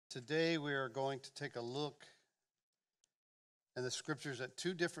Today we are going to take a look in the scriptures at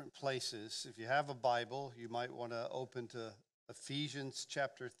two different places. If you have a Bible, you might want to open to Ephesians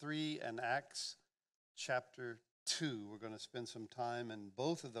chapter 3 and Acts chapter 2. We're going to spend some time in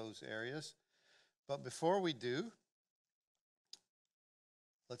both of those areas. But before we do,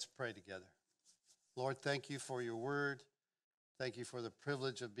 let's pray together. Lord, thank you for your word. Thank you for the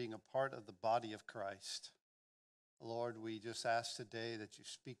privilege of being a part of the body of Christ. Lord, we just ask today that you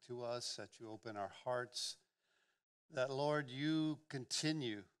speak to us, that you open our hearts, that, Lord, you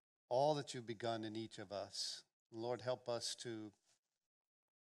continue all that you've begun in each of us. Lord, help us to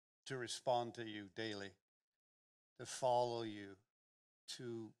respond to you daily, to follow you,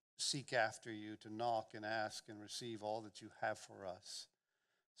 to seek after you, to knock and ask and receive all that you have for us.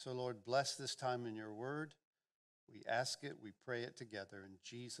 So, Lord, bless this time in your word. We ask it, we pray it together in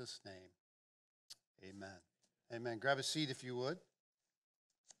Jesus' name. Amen. Amen. Grab a seat if you would.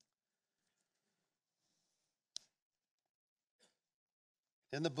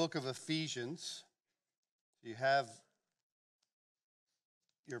 In the book of Ephesians, you have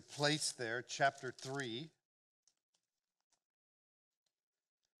your place there, chapter 3.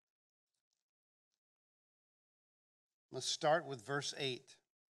 Let's start with verse 8.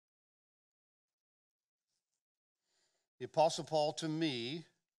 The Apostle Paul, to me,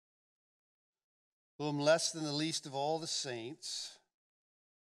 who am less than the least of all the saints,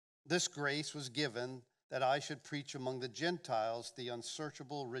 this grace was given that I should preach among the Gentiles the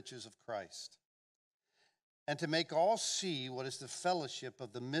unsearchable riches of Christ, and to make all see what is the fellowship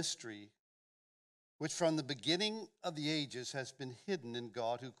of the mystery, which from the beginning of the ages has been hidden in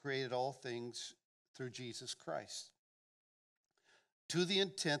God, who created all things through Jesus Christ, to the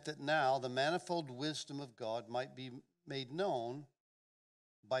intent that now the manifold wisdom of God might be made known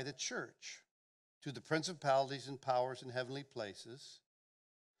by the church to the principalities and powers in heavenly places,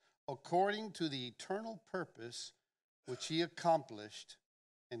 according to the eternal purpose which he accomplished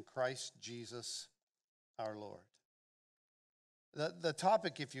in Christ Jesus our Lord. The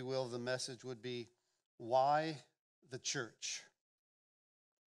topic, if you will, of the message would be, why the church?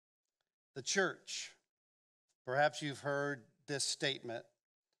 The church. Perhaps you've heard this statement,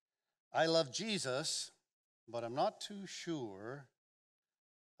 I love Jesus, but I'm not too sure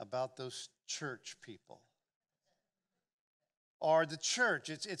about those church people. Or the church,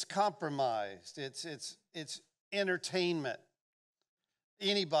 it's compromised, it's entertainment.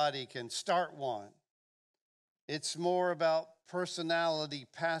 Anybody can start one. It's more about personality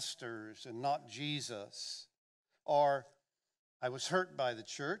pastors and not Jesus. Or I was hurt by the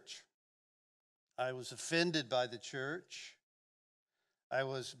church. I was offended by the church. I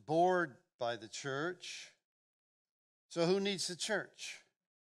was bored by the church. So who needs the church?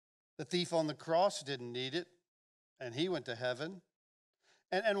 The thief on the cross didn't need it, and he went to heaven.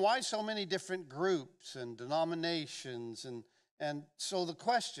 And why so many different groups and denominations? And so the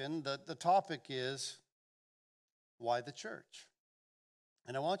question, the topic is, why the church?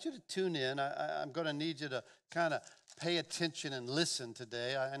 And I want you to tune in. I'm going to need you to kind of pay attention and listen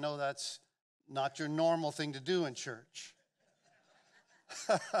today. I know that's not your normal thing to do in church.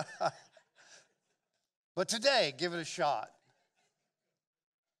 But today, give it a shot.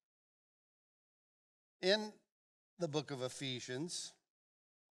 In the book of Ephesians,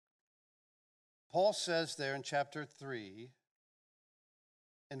 Paul says there in chapter 3,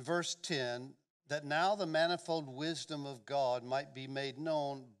 in verse 10, that now the manifold wisdom of God might be made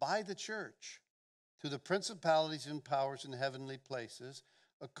known by the church to the principalities and powers in heavenly places,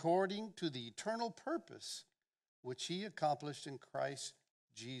 according to the eternal purpose which he accomplished in Christ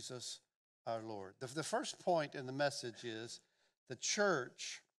Jesus our Lord. The first point in the message is the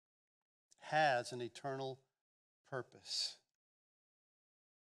church has an eternal purpose.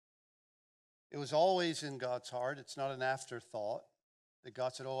 It was always in God's heart. It's not an afterthought that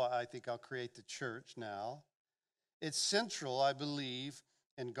God said, I think I'll create the church now. It's central, I believe,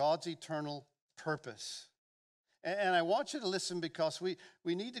 in God's eternal purpose. And I want you to listen, because we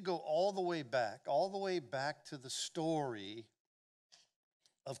need to go all the way back to the story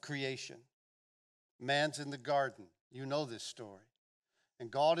of creation. Man's in the garden. You know this story. And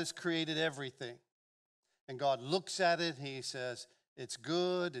God has created everything. And God looks at it and he says, it's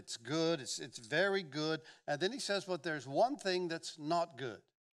good, it's very good. And then he says, but there's one thing that's not good,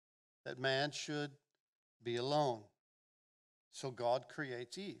 that man should be alone. So God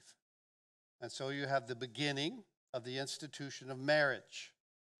creates Eve. And so you have the beginning of the institution of marriage.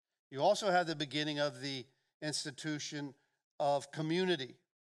 You also have the beginning of the institution of community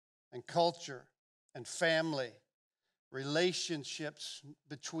and culture and family. Relationships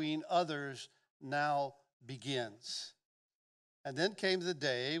between others now begins. And then came the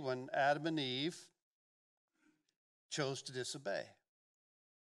day when Adam and Eve chose to disobey.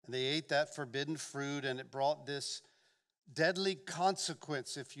 And they ate that forbidden fruit, and it brought this deadly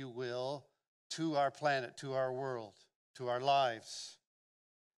consequence, if you will, to our planet, to our world, to our lives.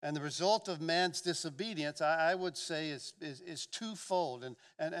 And the result of man's disobedience, I would say, is twofold.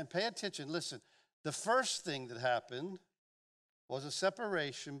 And pay attention, listen. The first thing that happened was a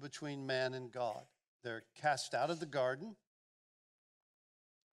separation between man and God. They're cast out of the garden.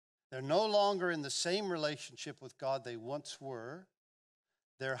 They're no longer in the same relationship with God they once were.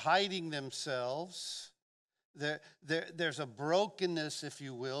 They're hiding themselves. There's a brokenness, if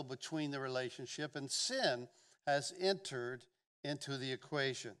you will, between the relationship, and sin has entered into the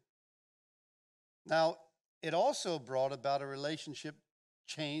equation. Now, it also brought about a relationship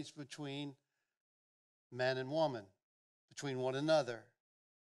change between man and woman, between one another,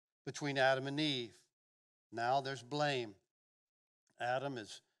 between Adam and Eve. Now there's blame. Adam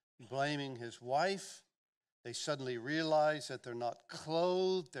is blaming his wife. They suddenly realize that they're not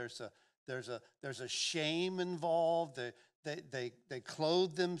clothed. There's a shame involved. They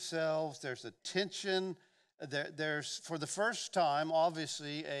clothe themselves. There's a tension. There's, for the first time,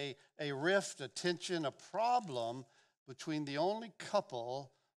 obviously, a rift, a tension, a problem between the only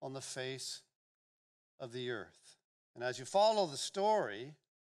couple on the face of the earth. And as you follow the story,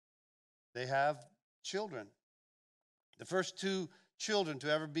 they have children. The first two children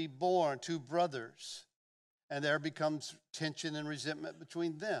to ever be born, two brothers. And there becomes tension and resentment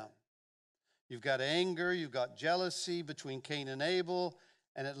between them. You've got anger, you've got jealousy between Cain and Abel,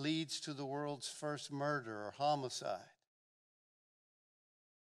 and it leads to the world's first murder or homicide.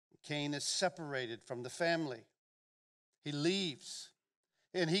 Cain is separated from the family. He leaves,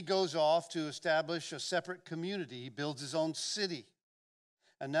 and he goes off to establish a separate community. He builds his own city.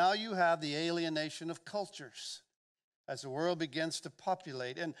 And now you have the alienation of cultures as the world begins to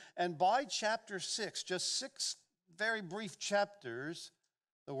populate. And by chapter 6, just 6 very brief chapters,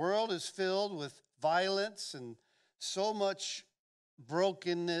 the world is filled with violence and so much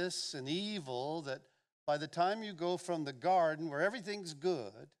brokenness and evil that by the time you go from the garden where everything's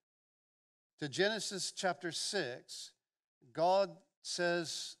good to Genesis chapter 6, God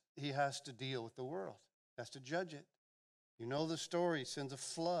says he has to deal with the world, has to judge it. You know the story, he sends a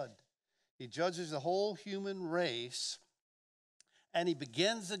flood. He judges the whole human race, and he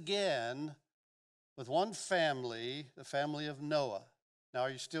begins again with one family, the family of Noah. Now, are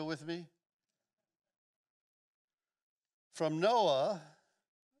you still with me? From Noah,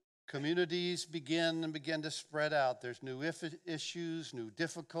 communities begin to spread out. There's new issues, new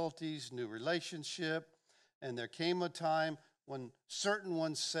difficulties, new relationship, and there came a time when certain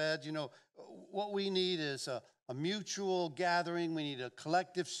ones said, you know, what we need is a mutual gathering. We need a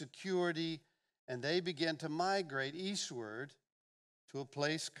collective security. And they began to migrate eastward to a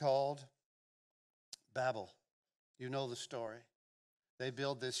place called Babel. You know the story. They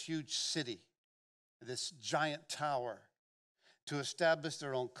build this huge city, this giant tower, to establish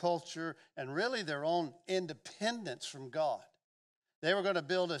their own culture and really their own independence from God. They were going to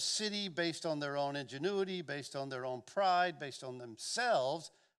build a city based on their own ingenuity, based on their own pride, based on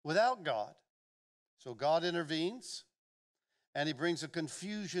themselves, without God. So God intervenes, and he brings a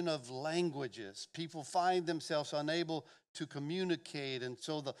confusion of languages. People find themselves unable to communicate, and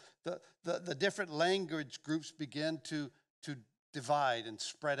so the different language groups begin to divide and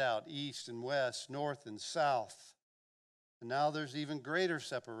spread out, east and west, north and south. And now there's even greater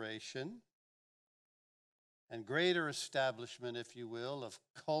separation and greater establishment, if you will, of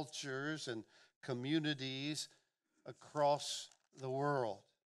cultures and communities across the world.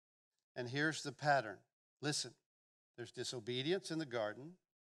 And here's the pattern. Listen, there's disobedience in the garden.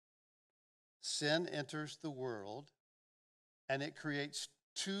 Sin enters the world, and it creates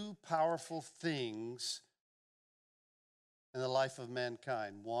two powerful things in the life of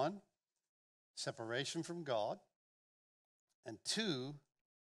mankind. One, separation from God, and two,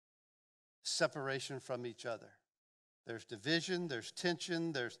 separation from each other. There's division, there's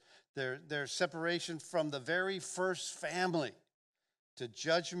tension, there's separation from the very first family, to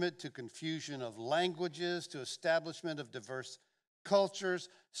judgment, to confusion of languages, to establishment of diverse cultures.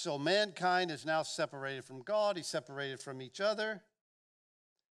 So mankind is now separated from God. He's separated from each other.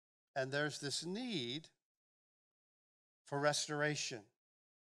 And there's this need for restoration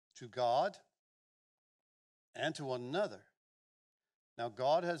to God and to one another. Now,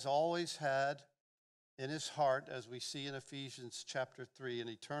 God has always had in his heart, as we see in Ephesians chapter 3, an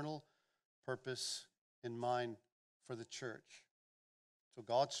eternal purpose in mind for the church. So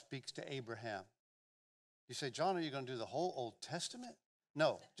God speaks to Abraham. You say, John, are you going to do the whole Old Testament?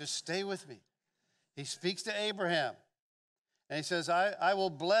 No, just stay with me. He speaks to Abraham, And he says, I will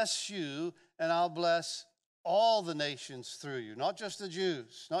bless you, and I'll bless all the nations through you, not just the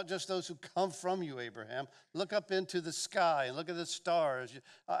Jews, not just those who come from you, Abraham. Look up into the sky and look at the stars.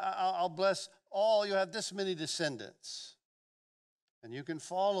 I'll bless all. You have this many descendants. And you can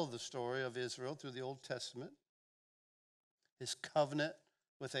follow the story of Israel through the Old Testament, his covenant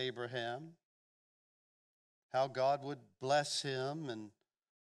with Abraham, how God would bless him and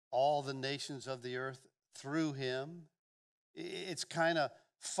all the nations of the earth through him. It's kind of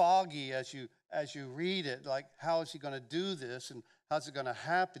foggy as you read it, like how is he going to do this and how's it going to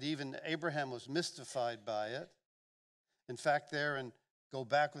happen? Even Abraham was mystified by it. In fact, go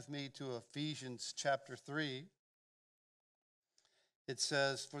back with me to Ephesians chapter 3. It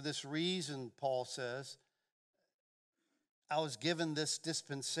says, for this reason, Paul says, I was given this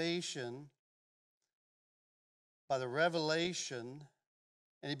dispensation by the revelation,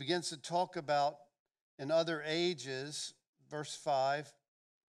 and he begins to talk about in other ages, verse 5,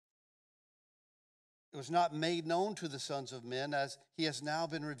 it was not made known to the sons of men as he has now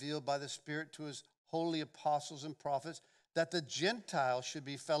been revealed by the Spirit to his holy apostles and prophets, that the Gentiles should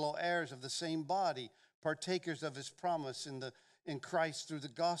be fellow heirs of the same body, partakers of his promise in Christ through the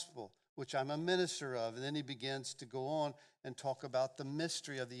gospel, which I'm a minister of. And then he begins to go on and talk about the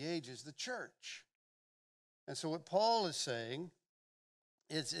mystery of the ages, the church. And so what Paul is saying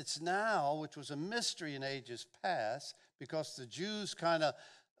is it's now, which was a mystery in ages past, because the Jews kind of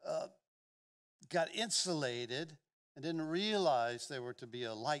got insulated and didn't realize they were to be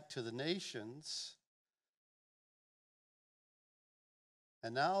a light to the nations.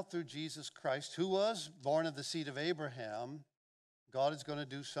 And now through Jesus Christ, who was born of the seed of Abraham, God is going to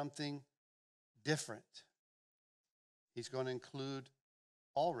do something different. He's going to include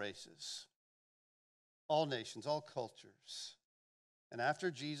all races, all nations, all cultures. And after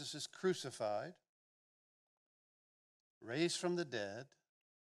Jesus is crucified, raised from the dead,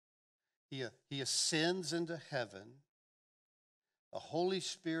 he ascends into heaven, the Holy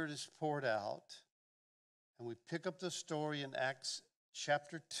Spirit is poured out, and we pick up the story in Acts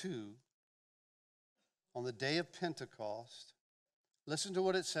chapter 2 on the day of Pentecost. Listen to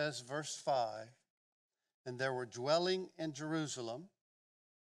what it says, verse 5. And there were dwelling in Jerusalem,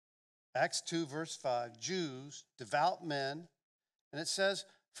 Acts 2, verse 5, Jews, devout men, and it says,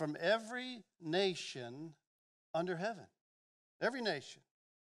 from every nation under heaven. Every nation.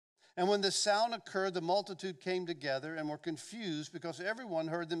 And when the sound occurred, the multitude came together and were confused because everyone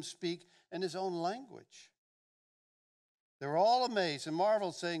heard them speak in his own language. They were all amazed and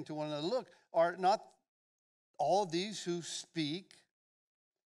marveled, saying to one another, look, are not all these who speak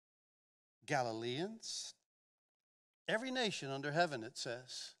Galileans? Every nation under heaven, it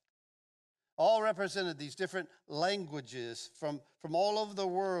says. All represented these different languages from all over the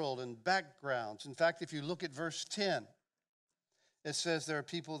world and backgrounds. In fact, if you look at verse 10, it says there are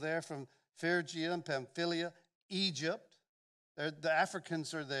people there from Phrygia and Pamphylia, Egypt. The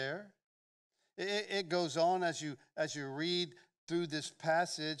Africans are there. It goes on as you read through this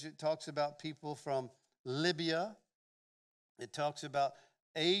passage. It talks about people from Libya. It talks about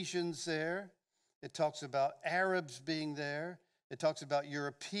Asians there. It talks about Arabs being there. It talks about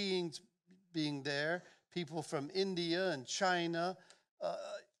Europeans being there, people from India and China.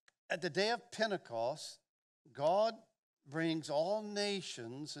 At the day of Pentecost, God brings all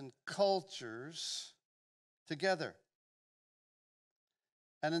nations and cultures together.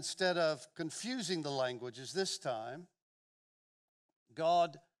 And instead of confusing the languages this time,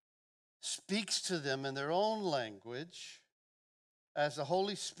 God speaks to them in their own language as the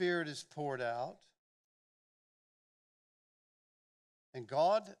Holy Spirit is poured out. And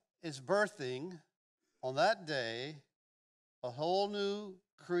God is birthing on that day a whole new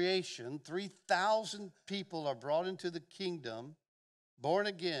creation. 3,000 people are brought into the kingdom, born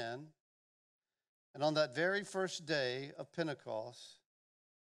again. And on that very first day of Pentecost,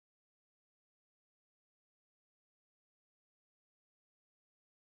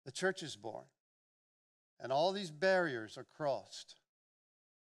 the church is born. And all these barriers are crossed.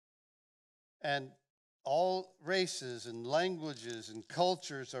 And all races and languages and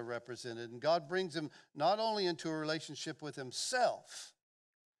cultures are represented. And God brings them not only into a relationship with himself,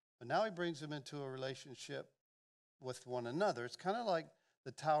 but now he brings them into a relationship with one another. It's kind of like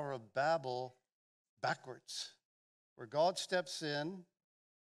the Tower of Babel backwards, where God steps in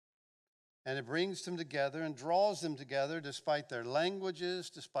and it brings them together and draws them together despite their languages,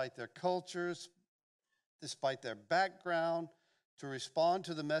 despite their cultures, despite their background, to respond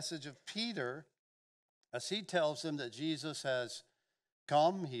to the message of Peter as he tells them that Jesus has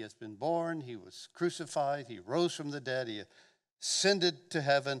come, he has been born, he was crucified, he rose from the dead, he ascended to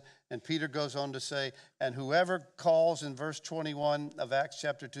heaven. And Peter goes on to say, and whoever calls in verse 21 of Acts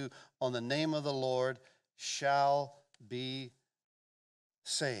chapter 2 on the name of the Lord shall be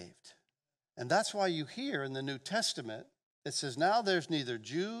saved. And that's why you hear in the New Testament, it says, now there's neither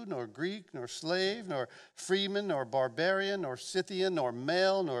Jew, nor Greek, nor slave, nor freeman, nor barbarian, nor Scythian, nor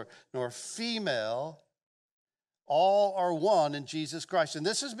male, nor female. All are one in Jesus Christ. And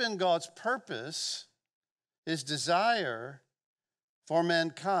this has been God's purpose, his desire for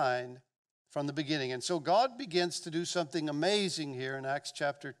mankind from the beginning. And so God begins to do something amazing here in Acts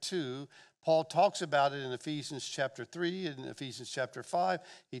chapter 2. Paul talks about it in Ephesians chapter 3 and Ephesians chapter 5.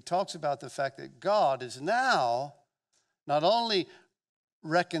 He talks about the fact that God is now not only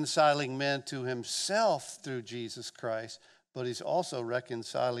reconciling men to himself through Jesus Christ, but he's also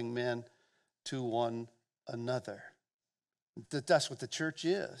reconciling men to one another. That's what the church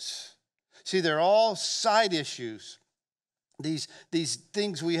is. See, they're all side issues. These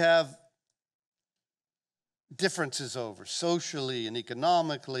things we have differences over, socially and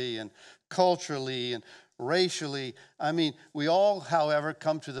economically and culturally and racially. I mean, we all, however,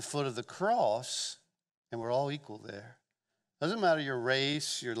 come to the foot of the cross, and we're all equal there. Doesn't matter your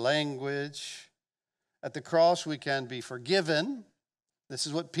race, your language. At the cross, we can be forgiven. This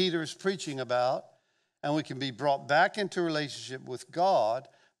is what Peter is preaching about. And we can be brought back into relationship with God.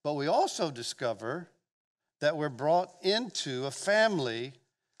 But we also discover that we're brought into a family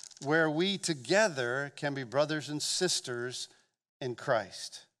where we together can be brothers and sisters in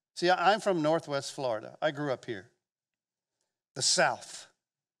Christ. See, I'm from Northwest Florida. I grew up here, the South.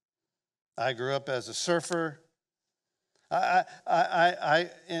 I grew up as a surfer. When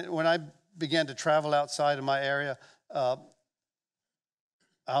I began to travel outside of my area, I'll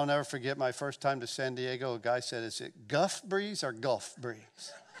never forget my first time to San Diego. A guy said, is it Guff Breeze or Gulf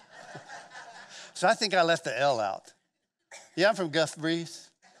Breeze? So I think I left the L out. Yeah, I'm from Guff Breeze.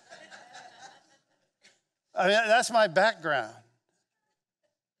 I mean, that's my background.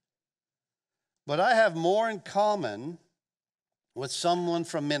 But I have more in common with someone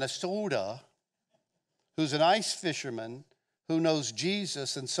from Minnesota who's an ice fisherman who knows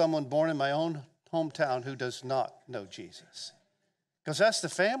Jesus than someone born in my own hometown who does not know Jesus. Because that's the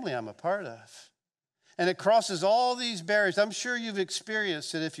family I'm a part of. And it crosses all these barriers. I'm sure you've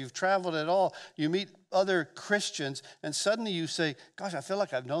experienced it if you've traveled at all. You meet other Christians and suddenly you say, gosh, I feel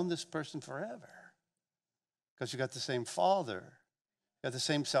like I've known this person forever. Because you got the same Father, you got the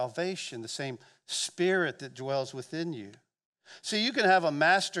same salvation, the same Spirit that dwells within you. See, you can have a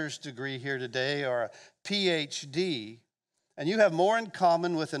master's degree here today or a PhD, and you have more in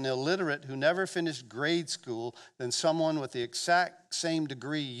common with an illiterate who never finished grade school than someone with the exact same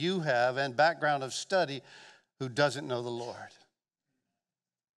degree you have and background of study who doesn't know the Lord.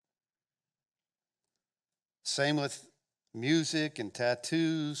 Same with music and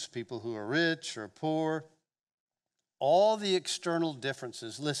tattoos, people who are rich or poor. All the external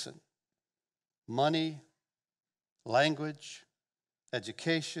differences, listen, money, language,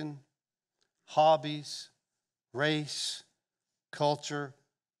 education, hobbies, race, culture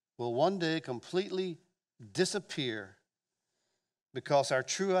will one day completely disappear because our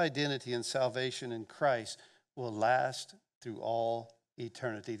true identity and salvation in Christ will last through all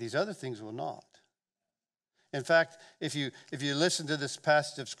eternity. These other things will not. In fact, if you listen to this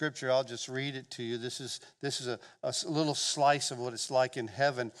passage of Scripture, I'll just read it to you. This is a little slice of what it's like in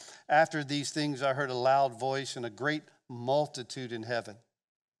heaven. After these things, I heard a loud voice and a great multitude in heaven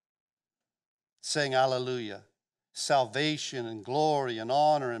saying, Hallelujah. Salvation and glory and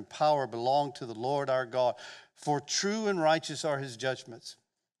honor and power belong to the Lord our God. For true and righteous are his judgments,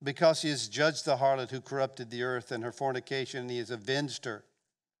 because he has judged the harlot who corrupted the earth and her fornication, and he has avenged her.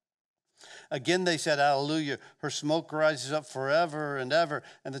 Again they said, Hallelujah, her smoke rises up forever and ever.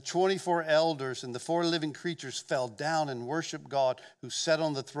 And the 24 elders and the 4 living creatures fell down and worshiped God who sat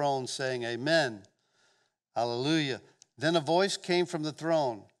on the throne, saying, Amen, Hallelujah. Then a voice came from the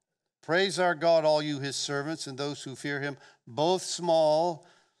throne. Praise our God, all you his servants and those who fear him, both small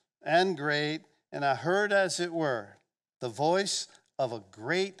and great. And I heard, as it were, the voice of a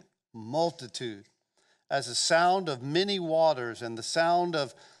great multitude, as the sound of many waters and the sound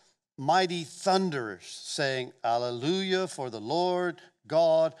of mighty thunderers, saying, Hallelujah, for the Lord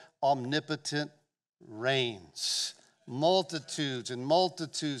God omnipotent reigns. Multitudes and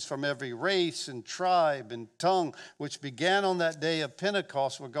multitudes from every race and tribe and tongue, which began on that day of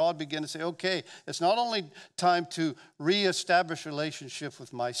Pentecost, where God began to say, okay, it's not only time to reestablish relationship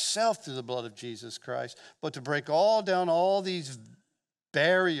with myself through the blood of Jesus Christ, but to break down all these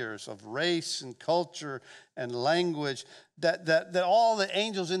barriers of race and culture and language, that all the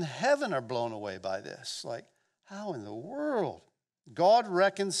angels in heaven are blown away by this. Like, how in the world God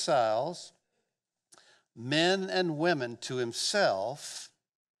reconciles men and women to himself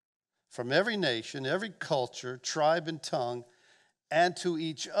from every nation, every culture, tribe, and tongue, and to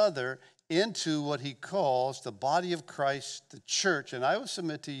each other into what he calls the body of Christ, the church. And I would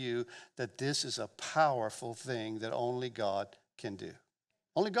submit to you that this is a powerful thing that only God can do.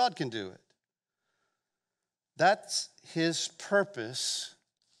 Only God can do it. That's his purpose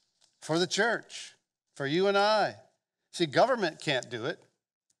for the church, for you and I. See, government can't do it.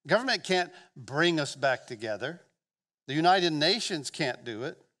 Government can't bring us back together. The United Nations can't do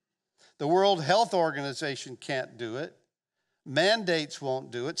it. The World Health Organization can't do it. Mandates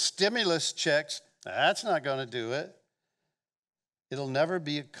won't do it. Stimulus checks, that's not going to do it. It'll never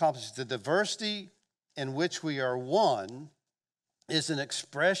be accomplished. The diversity in which we are one is an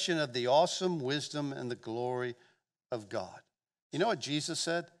expression of the awesome wisdom and the glory of God. You know what Jesus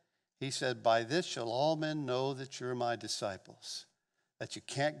said? He said, "By this shall all men know that you're my disciples, that you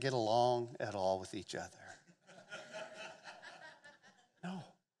can't get along at all with each other." No.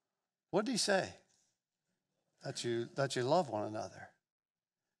 What did he say? That you love one another.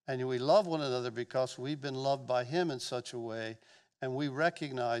 And we love one another because we've been loved by him in such a way, and we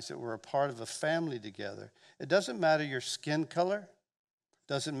recognize that we're a part of a family together. It doesn't matter your skin color,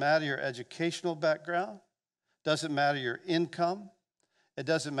 doesn't matter your educational background, doesn't matter your income, it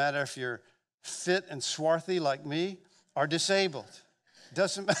doesn't matter if you're fit and swarthy like me or disabled. It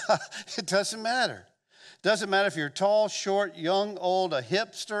doesn't matter. It doesn't matter if you're tall, short, young, old, a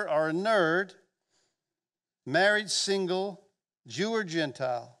hipster, or a nerd, married, single, Jew or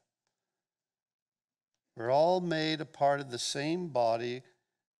Gentile. We're all made a part of the same body,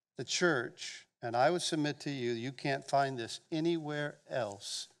 the church. And I would submit to you, you can't find this anywhere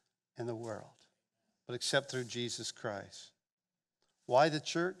else in the world, but except through Jesus Christ. Why the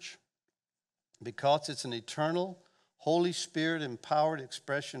church? Because it's an eternal, Holy Spirit-empowered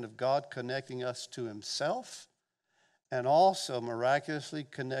expression of God connecting us to himself and also miraculously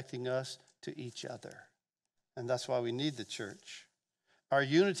connecting us to each other. And that's why we need the church. Our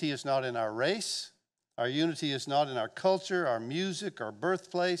unity is not in our race. Our unity is not in our culture, our music, our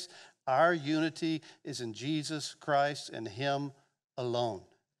birthplace. Our unity is in Jesus Christ and him alone.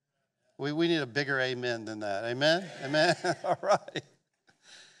 We need a bigger amen than that. Amen? Amen? All right.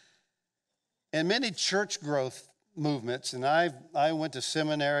 In many church growth movements, and I went to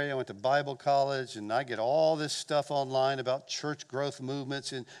seminary, I went to Bible college, and I get all this stuff online about church growth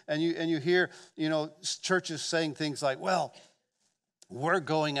movements, and you hear, churches saying things like, well, we're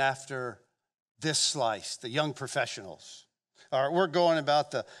going after this slice, the young professionals, or we're going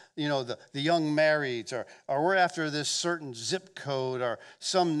about the young marrieds, or we're after this certain zip code or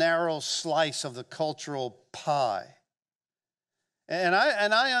some narrow slice of the cultural pie. And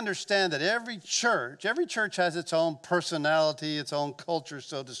I understand that every church has its own personality, its own culture,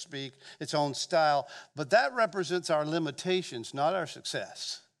 so to speak, its own style. But that represents our limitations, not our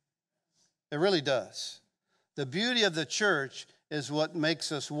success. It really does. The beauty of the church is what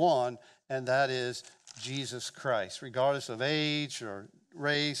makes us one, and that is Jesus Christ, regardless of age or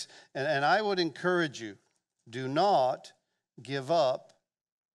race. And I would encourage you, do not give up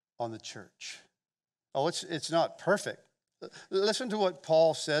on the church. Oh, it's not perfect. Listen to what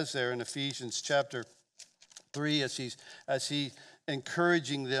Paul says there in Ephesians chapter 3 as he's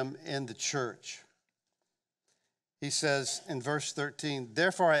encouraging them in the church. He says in verse 13,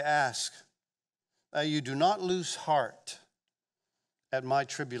 "Therefore I ask that you do not lose heart at my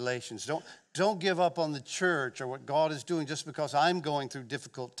tribulations." Don't give up on the church or what God is doing just because I'm going through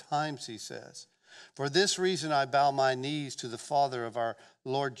difficult times, he says. "For this reason I bow my knees to the Father of our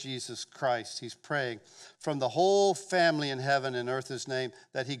Lord Jesus Christ." He's praying. "From the whole family in heaven and earth his name,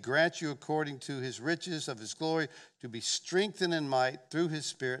 that he grant you according to his riches of his glory to be strengthened in might through his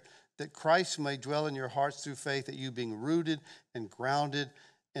Spirit, that Christ may dwell in your hearts through faith, that you being rooted and grounded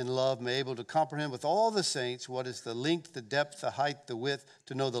in love may able to comprehend with all the saints what is the length, the depth, the height, the width,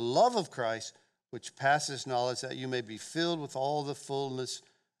 to know the love of Christ, which passes knowledge, that you may be filled with all the fullness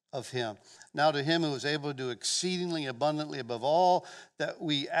of him. Now to him who is able to do exceedingly abundantly above all that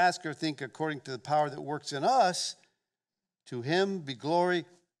we ask or think according to the power that works in us, to him be glory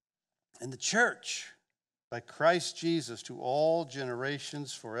in the church by Christ Jesus to all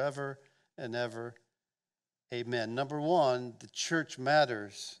generations forever and ever. Amen." Number one, the church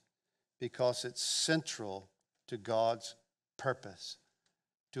matters because it's central to God's purpose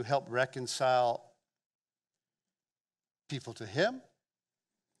to help reconcile people to him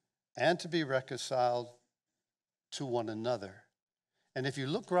and to be reconciled to one another. And if you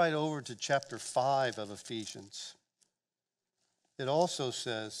look right over to chapter 5 of Ephesians, it also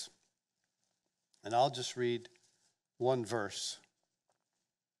says, and I'll just read one verse,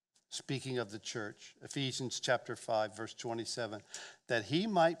 speaking of the church, Ephesians chapter 5, verse 27, that he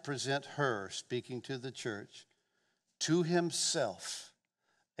might present her, speaking to the church, to himself,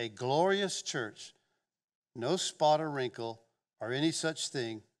 a glorious church, no spot or wrinkle or any such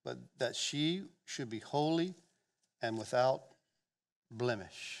thing, but that she should be holy and without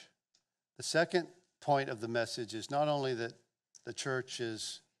blemish. The second point of the message is not only that the church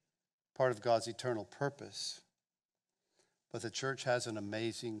is part of God's eternal purpose, but the church has an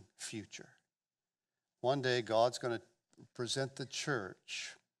amazing future. One day, God's going to present the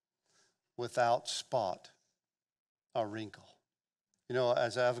church without spot or wrinkle. You know,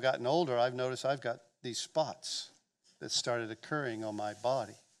 as I've gotten older, I've noticed I've got these spots that started occurring on my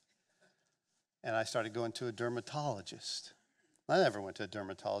body. And I started going to a dermatologist. I never went to a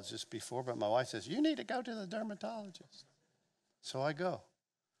dermatologist before, but my wife says, you need to go to the dermatologist. So I go.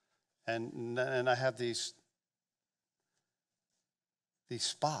 And I have these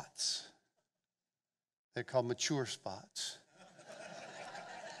spots. They're called mature spots.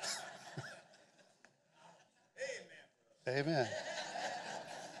 Amen.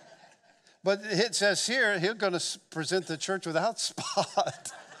 But it says here, he's going to present the church without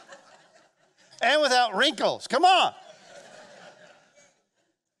spot and without wrinkles. Come on.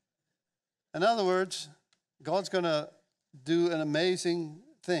 In other words, God's going to do an amazing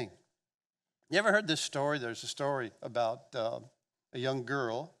thing. You ever heard this story? There's a story about a young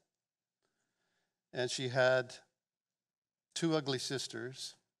girl, and she had two ugly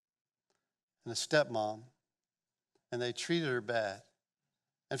sisters and a stepmom, and they treated her bad.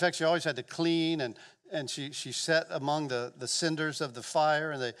 In fact, she always had to clean, and she sat among the cinders of the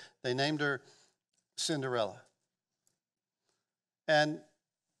fire, and they named her Cinderella. And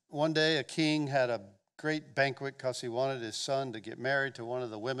one day a king had a great banquet because he wanted his son to get married to one of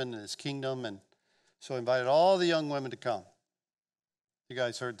the women in his kingdom, and so he invited all the young women to come. You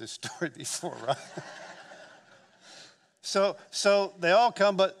guys heard this story before, right? So they all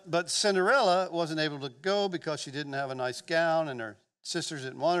come, but Cinderella wasn't able to go because she didn't have a nice gown, and her sisters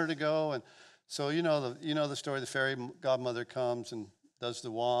didn't want her to go. And so you know the story. The fairy godmother comes and does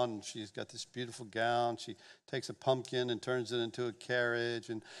the wand, and she's got this beautiful gown. She takes a pumpkin and turns it into a carriage,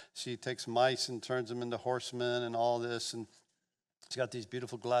 and she takes mice and turns them into horsemen and all this. And she's got these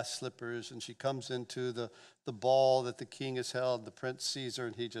beautiful glass slippers, and she comes into the ball that the king has held. The prince sees her,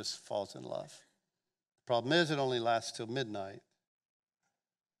 and he just falls in love. The problem is it only lasts till midnight,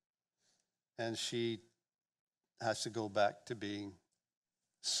 and she has to go back to being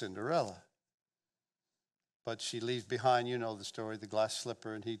Cinderella. But she leaves behind, you know the story, the glass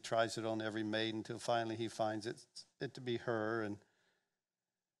slipper, and he tries it on every maid until finally he finds it to be her, and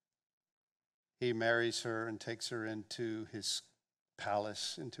he marries her and takes her into his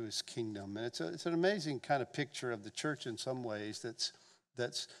palace, into his kingdom. And it's an amazing kind of picture of the church in some ways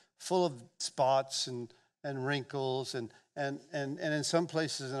that's full of spots and wrinkles, and in some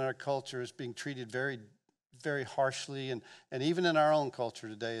places in our culture is being treated very, very harshly, and even in our own culture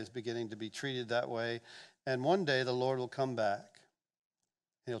today is beginning to be treated that way. And one day the Lord will come back.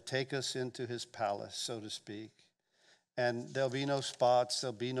 He'll take us into his palace, so to speak. And there'll be no spots,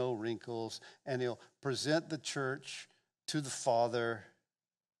 there'll be no wrinkles, and he'll present the church to the Father.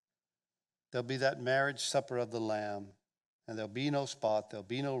 There'll be that marriage supper of the Lamb, and there'll be no spot, there'll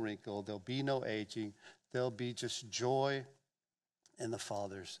be no wrinkle, there'll be no aging. There'll be just joy in the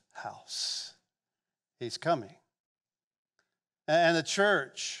Father's house. He's coming. And the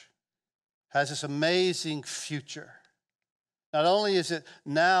church has this amazing future. Not only is it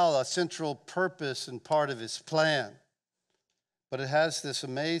now a central purpose and part of his plan, but it has this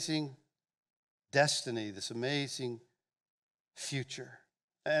amazing destiny, this amazing future.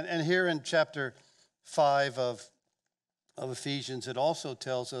 And here in chapter 5 of Ephesians, it also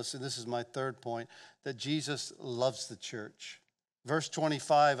tells us, and this is my third point, that Jesus loves the church. Verse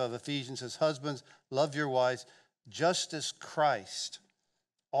 25 of Ephesians says, husbands, love your wives, just as Christ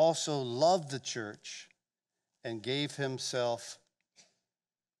also loved the church and gave himself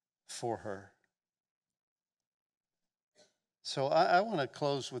for her. So I want to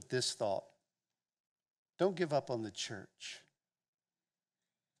close with this thought. Don't give up on the church.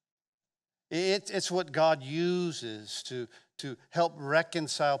 It's what God uses to help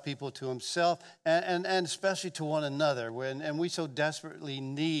reconcile people to himself and especially to one another. And we so desperately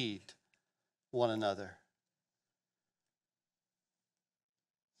need one another.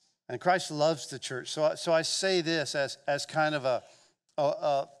 And Christ loves the church. So I say this as kind of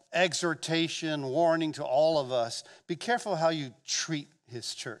a exhortation, warning to all of us. Be careful how you treat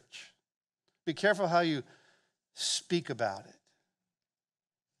his church. Be careful how you speak about it.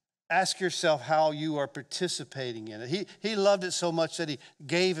 ask yourself how you are participating in it. He loved it so much that he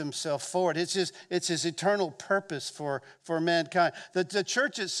gave himself for it. It's his eternal purpose for mankind. The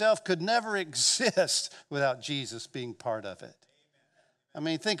church itself could never exist without Jesus being part of it. I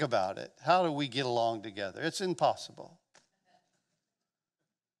mean, think about it. How do we get along together? It's impossible.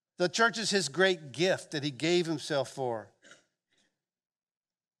 The church is his great gift that he gave himself for.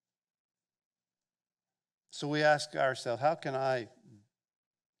 So we ask ourselves, how can I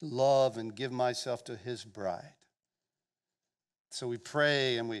love and give myself to his bride? So we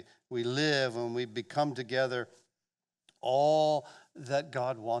pray and we live and we become together all that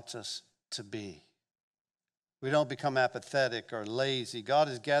God wants us to be. We don't become apathetic or lazy. God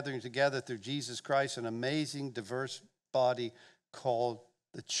is gathering together through Jesus Christ an amazing, diverse body called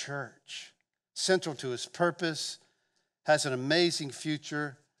the church. Central to his purpose, has an amazing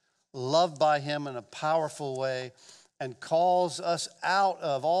future, loved by him in a powerful way, and calls us out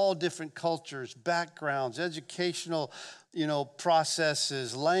of all different cultures, backgrounds, educational,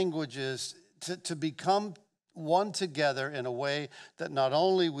 processes, languages, to become one together in a way that not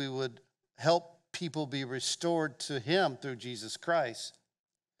only we would help people be restored to him through Jesus Christ,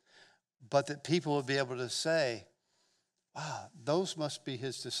 but that people would be able to say, wow, those must be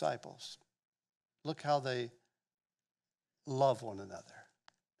his disciples. Look how they love one another,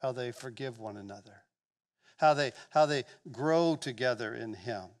 how they forgive one another, how they grow together in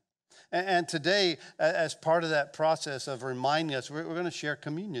him. And today, as part of that process of reminding us, we're going to share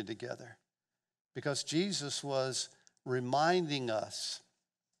communion together, because Jesus was reminding us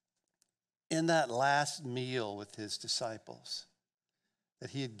in that last meal with his disciples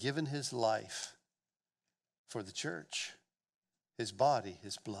that he had given his life for the church, his body,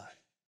 his blood.